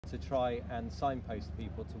to try and signpost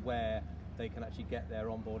people to where they can actually get their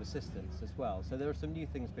onboard assistance as well. So there are some new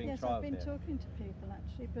things being trialled here. Yes, I've been talking to people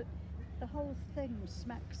actually, but the whole thing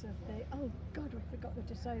smacks of the, oh God, we forgot the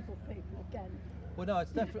disabled people again. Well, no,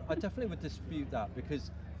 it's I definitely would dispute that, because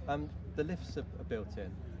the lifts are built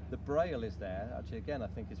in. The braille is there, actually, again, I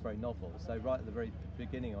think is very novel. So right at the very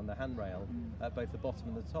beginning on the handrail, at both the bottom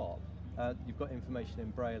and the top, you've got information in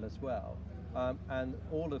braille as well. And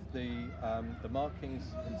all of the markings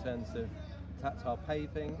in terms of tactile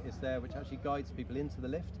paving is there, which actually guides people into the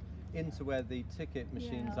lift, into where the ticket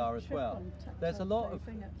machines are as well. There's a lot of,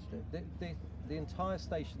 the entire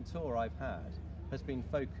station tour I've had has been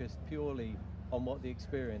focused purely on what the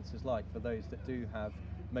experience is like for those that do have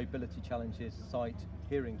mobility challenges, sight,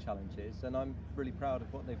 hearing challenges, and I'm really proud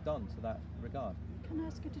of what they've done to that regard. Can I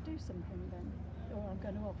ask you to do something then? Or I'm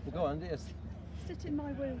going to offer. Well, go on, yes. Sit in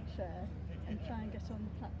my wheelchair and try and get on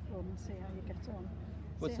the platform and see how you get on.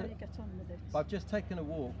 See how you get on with it. I've just taken a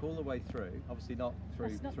walk all the way through, obviously not through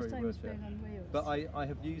That's not the same as being on wheels. but I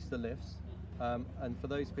have used the lifts, and for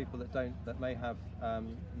those people that may have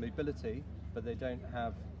mobility but they don't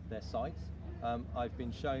have their sight, I've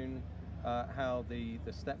been shown how the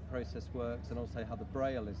step process works, and also how the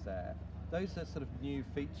braille is there. Those are sort of new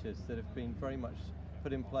features that have been very much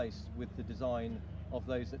put in place with the design of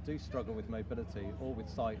those that do struggle with mobility or with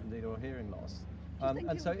sight indeed or hearing loss.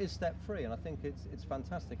 And so it is step free, and I think it's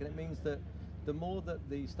fantastic, and it means that the more that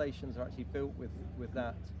the stations are actually built with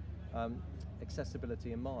that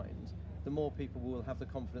accessibility in mind, the more people will have the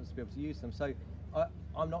confidence to be able to use them. So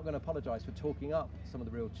I'm not going to apologise for talking up some of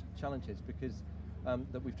the real challenges because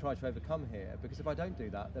that we've tried to overcome here, because if I don't do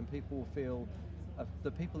that, then people will feel,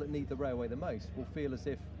 the people that need the railway the most will feel as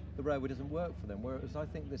if the railway doesn't work for them, whereas I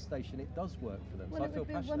think this station, it does work for them. Well, so I feel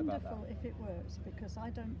passionate about that. It would be wonderful if it works, because I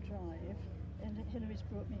don't drive, and Hillary's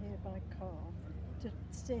brought me here by car to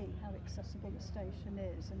see how accessible the station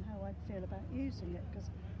is and how I'd feel about using it,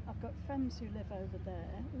 because I've got friends who live over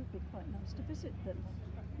there. It would be quite nice to visit them.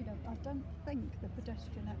 You know, I don't think the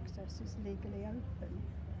pedestrian access is legally open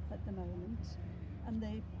at the moment, and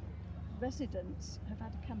the residents have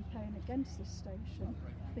had a campaign against this station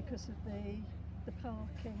because of the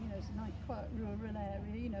parking. You know, it's a quite rural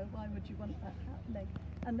area, you know, why would you want that happening?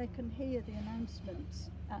 And they can hear the announcements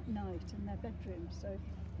at night in their bedrooms, so,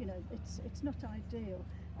 you know, it's not ideal.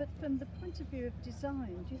 But from the point of view of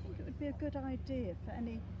design, do you think it would be a good idea for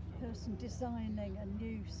any person designing a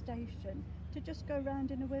new station to just go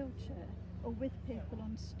around in a wheelchair or with people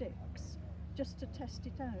on sticks just to test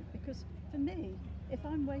it out? Because for me, if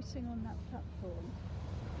I'm waiting on that platform,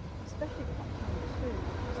 especially platform 2,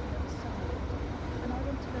 which is the other side, and I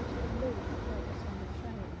want to go to the loo before I get on the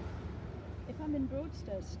train, if I'm in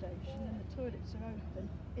Broadstairs station and the toilets are open,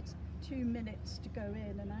 it's 2 minutes to go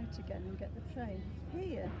in and out again and get the train.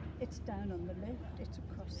 Here, it's down on the lift, it's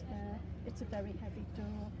across there, it's a very heavy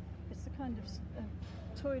door. It's the kind of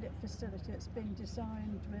toilet facility that's been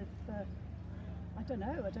designed with, I don't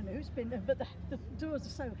know who's been there, but the doors are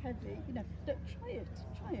so heavy, you know.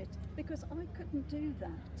 Try it, because I couldn't do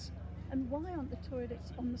that. And why aren't the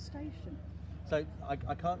toilets on the station? So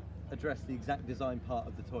I can't address the exact design part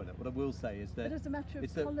of the toilet. What I will say is that... But as a matter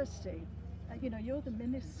of policy, you know, you're the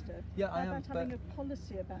minister. Yeah, I am. About having a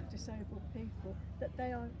policy about disabled people, that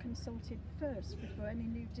they are consulted first before any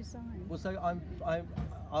new design. Well, so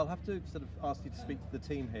I'll have to sort of ask you to speak to the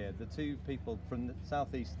team here, the two people from the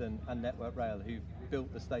South Eastern and Network Rail who've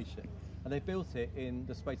built the station. And they've built it in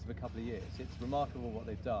the space of a couple of years. It's remarkable what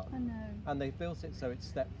they've done. I know. And they've built it so it's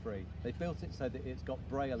step-free. They've built it so that it's got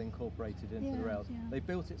braille incorporated into the rails. Yeah. They've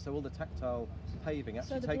built it so all the tactile paving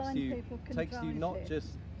actually takes you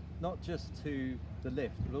not just to the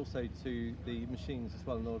lift, but also to the machines as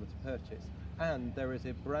well in order to purchase. And there is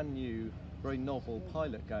a brand new, very novel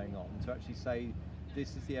pilot going on to actually say this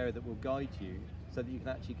is the area that will guide you, so that you can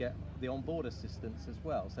actually get the onboard assistance as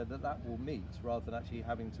well, so that will meet rather than actually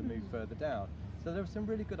having to move further down. So there are some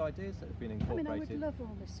really good ideas that have been incorporated. I mean, I would love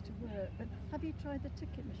all this to work, but have you tried the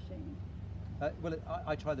ticket machine? Well,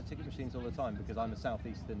 I try the ticket machines all the time because I'm a South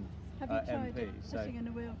Eastern MP. Have you tried sitting so. in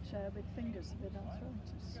a wheelchair with fingers with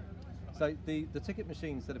arthritis? So the ticket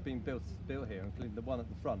machines that have been built here, including the one at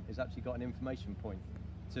the front, has actually got an information point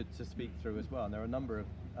to speak through as well, and there are a number of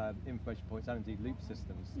information points and indeed loop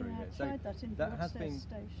systems through here. I've tried that in Broadstairs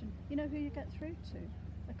station. You know who you get through to?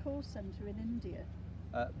 A call centre in India.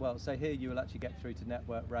 Well, so here you will actually get through to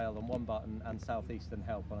Network Rail on one button and South Eastern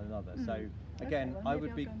Help on another. So again, okay, well, I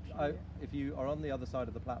would be, if you are on the other side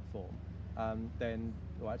of the platform, then,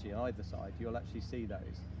 or actually on either side, you'll actually see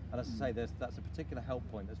those. And as I say, that's a particular help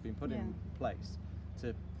point that's been put in place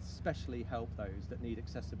to specially help those that need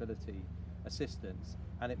accessibility assistance,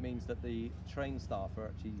 and it means that the train staff are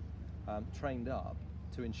actually trained up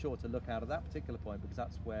to ensure to look out at that particular point, because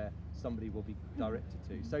that's where somebody will be directed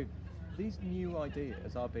to. So these new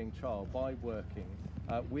ideas are being trialled by working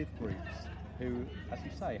with groups who, as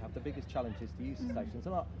you say, have the biggest challenges to use the stations.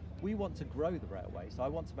 And we want to grow the railway, so I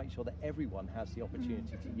want to make sure that everyone has the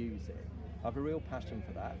opportunity to use it. I have a real passion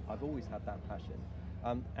for that. I've always had that passion.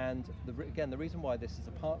 And again, the reason why this is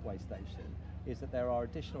a Parkway station is that there are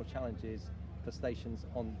additional challenges for stations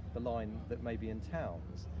on the line that may be in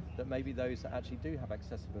towns, that maybe those that actually do have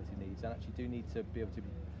accessibility needs and actually do need to be able to be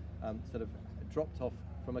sort of dropped off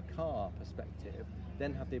from a car perspective,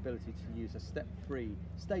 then have the ability to use a step-free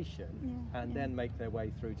station and then make their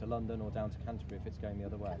way through to London or down to Canterbury if it's going the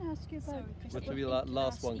other way. Can I ask you about... Which will be the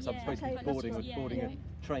last one, because I'm supposed to be boarding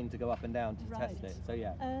a train to go up and down to test it. So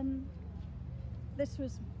yeah. This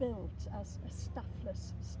was built as a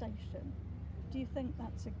staffless station. Do you think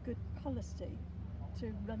that's a good policy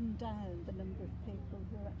to run down the number of people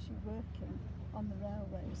who are actually working on the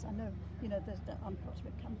railways? I know, I'm part of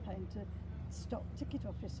a campaign to stop ticket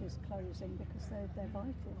offices closing because they're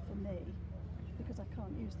vital for me, because I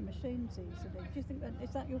can't use the machines easily. Do you think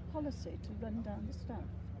is that your policy, to run down the staff?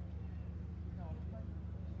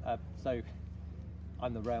 So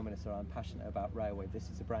I'm the rail minister. I'm passionate about railway. This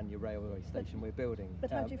is a brand new railway station we're building.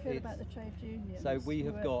 But how do you feel about the trade unions? So we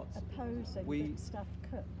have got opposing the staff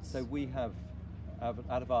cuts. So we have,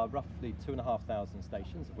 out of our roughly 2,500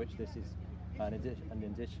 stations, of which this is an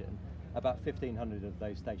addition, about 1,500 of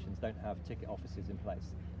those stations don't have ticket offices in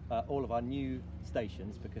place. All of our new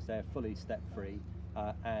stations, because they're fully step-free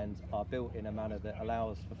and are built in a manner that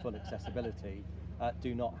allows for full accessibility,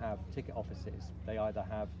 do not have ticket offices. They either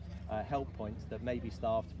have help points that may be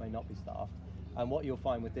staffed, may not be staffed. And what you'll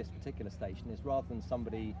find with this particular station is, rather than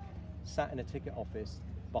somebody sat in a ticket office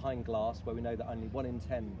behind glass, where we know that only 1 in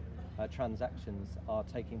 10 transactions are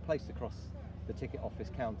taking place across the ticket office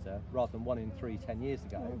counter, rather than 1 in 3 10 years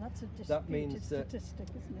ago. Well, that's a that means that statistic,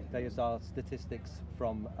 isn't it? Those are statistics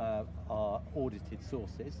from our audited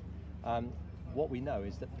sources. What we know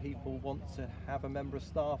is that people want to have a member of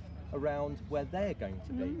staff around where they're going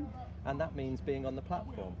to be, and that means being on the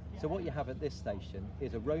platform. So what you have at this station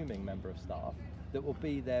is a roaming member of staff that will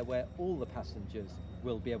be there where all the passengers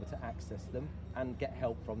will be able to access them and get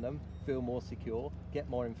help from them, feel more secure, get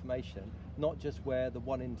more information, not just where the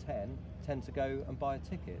 1 in 10 tend to go and buy a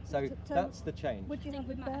ticket. So that's the change. Would you I think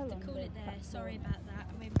we might have to call it there. Sorry about that.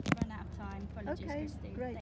 We've run out of time. Apologies, Okay, Christine. great.